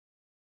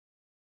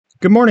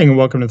Good morning and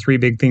welcome to Three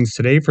Big Things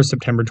Today for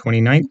September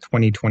 29th,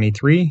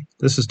 2023.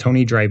 This is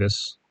Tony Drivus.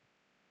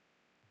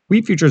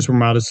 Wheat futures were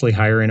modestly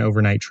higher in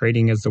overnight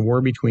trading as the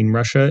war between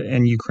Russia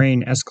and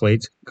Ukraine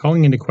escalates,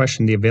 calling into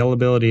question the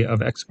availability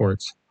of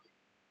exports.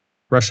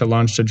 Russia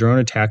launched a drone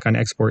attack on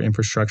export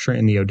infrastructure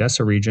in the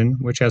Odessa region,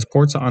 which has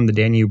ports on the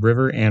Danube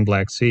River and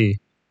Black Sea.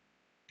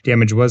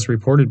 Damage was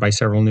reported by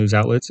several news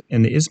outlets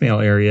in the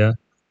Izmail area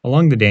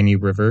along the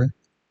Danube River.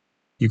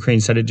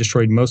 Ukraine said it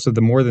destroyed most of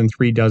the more than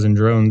 3 dozen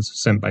drones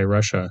sent by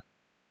Russia.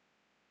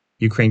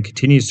 Ukraine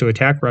continues to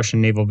attack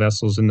Russian naval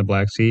vessels in the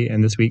Black Sea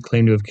and this week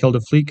claimed to have killed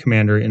a fleet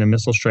commander in a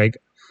missile strike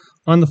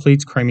on the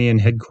fleet's Crimean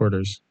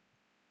headquarters.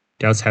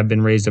 Doubts have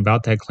been raised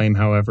about that claim,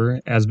 however,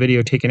 as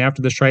video taken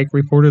after the strike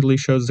reportedly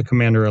shows the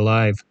commander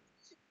alive.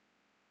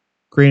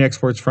 Grain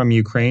exports from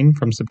Ukraine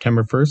from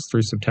September 1st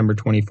through September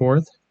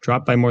 24th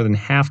dropped by more than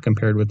half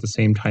compared with the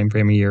same time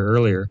frame a year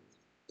earlier,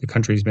 the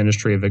country's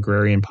Ministry of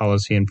Agrarian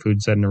Policy and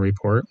Food said in a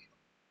report.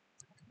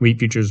 Wheat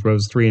futures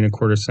rose 3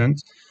 1/4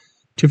 cents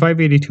to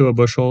 $5.82 a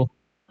bushel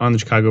on the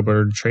Chicago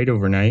Board of Trade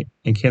overnight,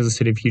 and Kansas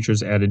City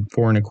futures added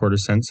 4 1/4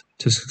 cents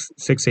to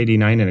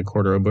 $6.89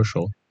 1/4 a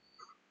bushel.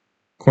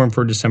 Corn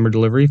for December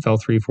delivery fell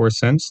 3.4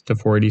 cents to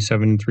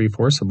 $4.87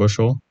 3/4 a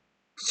bushel.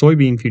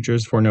 Soybean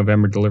futures for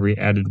November delivery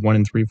added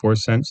 1 3/4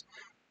 cents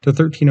to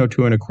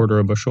 $13.02 1/4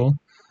 a bushel.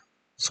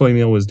 Soy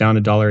meal was down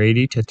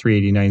 $1.80 to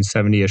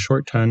 $3.8970 a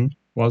short ton,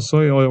 while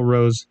soy oil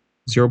rose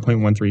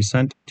 0.13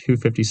 cent to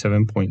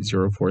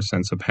 57.04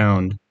 cents a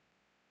pound.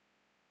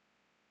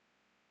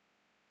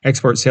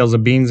 Export sales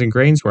of beans and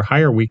grains were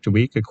higher week to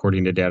week,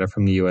 according to data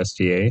from the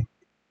USDA.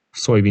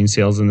 Soybean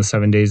sales in the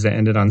 7 days that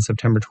ended on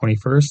September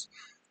 21st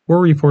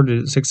were reported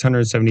at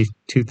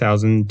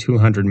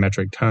 672,200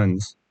 metric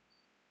tons.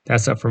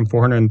 That's up from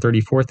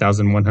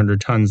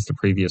 434,100 tons the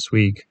previous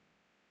week.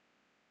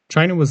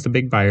 China was the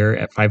big buyer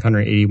at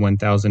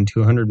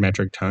 581,200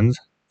 metric tons,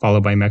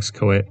 followed by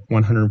Mexico at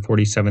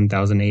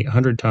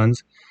 147,800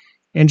 tons,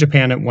 and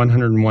Japan at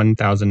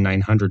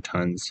 101,900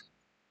 tons.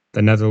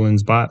 The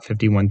Netherlands bought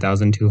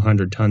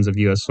 51,200 tons of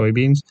U.S.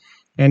 soybeans,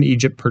 and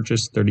Egypt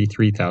purchased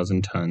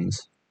 33,000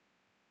 tons.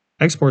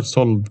 Exports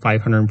totaled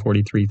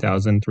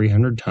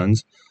 543,300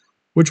 tons,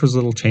 which was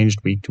little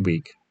changed week to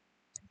week.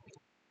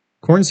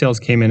 Corn sales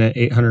came in at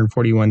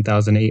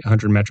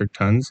 841,800 metric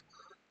tons,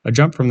 a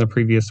jump from the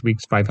previous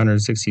week's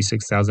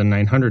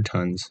 566,900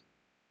 tons.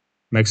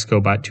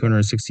 Mexico bought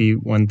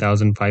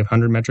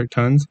 261,500 metric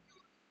tons.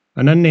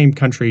 An unnamed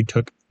country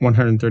took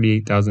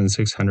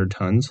 138,600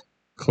 tons.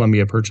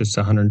 Colombia purchased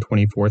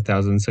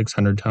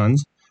 124,600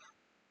 tons.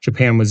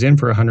 Japan was in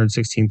for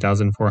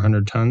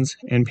 116,400 tons,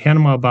 and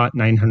Panama bought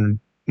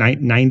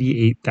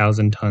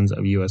 98,000 tons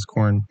of U.S.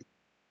 corn.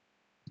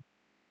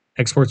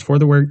 Exports for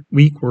the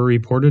week were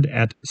reported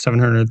at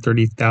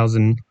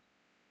 730,000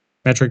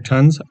 metric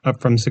tons, up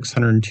from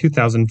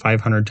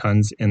 602,500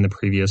 tons in the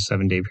previous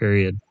 7-day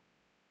period.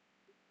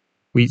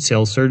 Wheat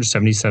sales surged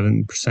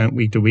 77%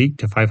 week to week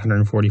to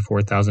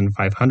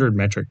 544,500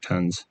 metric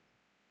tons.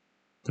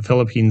 The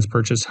Philippines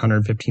purchased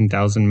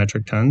 115,000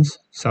 metric tons.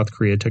 South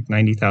Korea took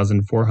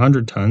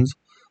 90,400 tons.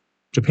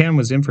 Japan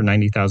was in for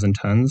 90,000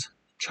 tons.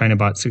 China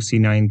bought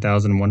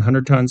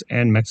 69,100 tons,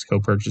 and Mexico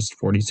purchased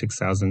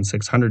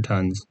 46,600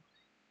 tons.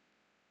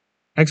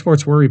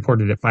 Exports were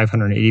reported at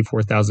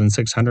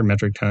 584,600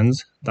 metric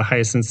tons, the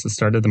highest since the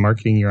start of the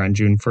marketing year on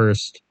June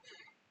 1st,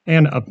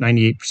 and up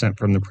 98%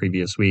 from the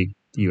previous week,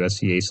 the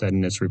USDA said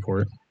in its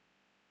report.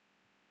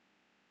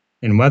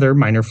 In weather,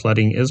 minor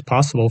flooding is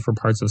possible for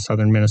parts of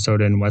southern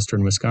Minnesota and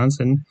western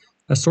Wisconsin,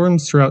 as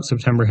storms throughout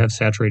September have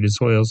saturated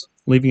soils,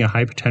 leaving a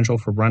high potential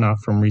for runoff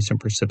from recent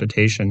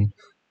precipitation,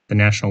 the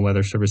National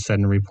Weather Service said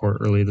in a report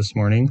early this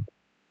morning.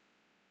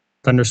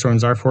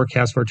 Thunderstorms are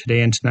forecast for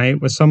today and tonight,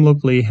 with some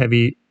locally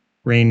heavy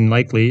rain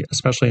likely,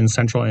 especially in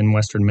central and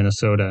western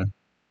Minnesota.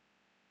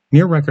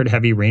 Near-record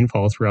heavy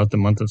rainfall throughout the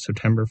month of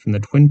September from the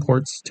Twin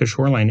Ports to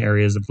shoreline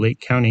areas of Lake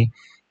County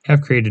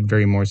have created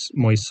very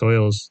moist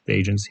soils, the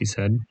agency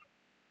said.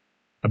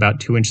 About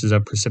 2 inches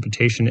of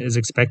precipitation is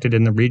expected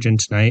in the region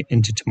tonight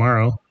into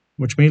tomorrow,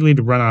 which may lead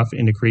to runoff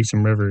into creeks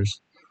and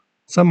rivers.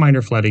 Some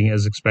minor flooding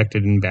is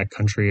expected in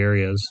backcountry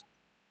areas.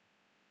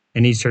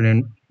 In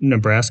eastern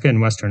Nebraska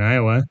and western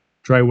Iowa,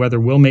 dry weather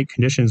will make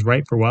conditions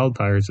ripe for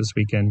wildfires this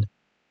weekend.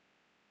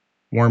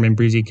 Warm and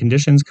breezy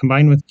conditions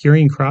combined with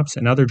curing crops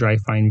and other dry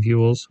fine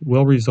fuels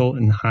will result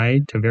in high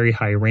to very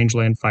high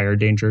rangeland fire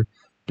danger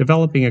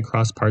developing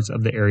across parts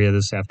of the area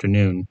this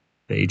afternoon,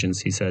 the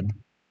agency said.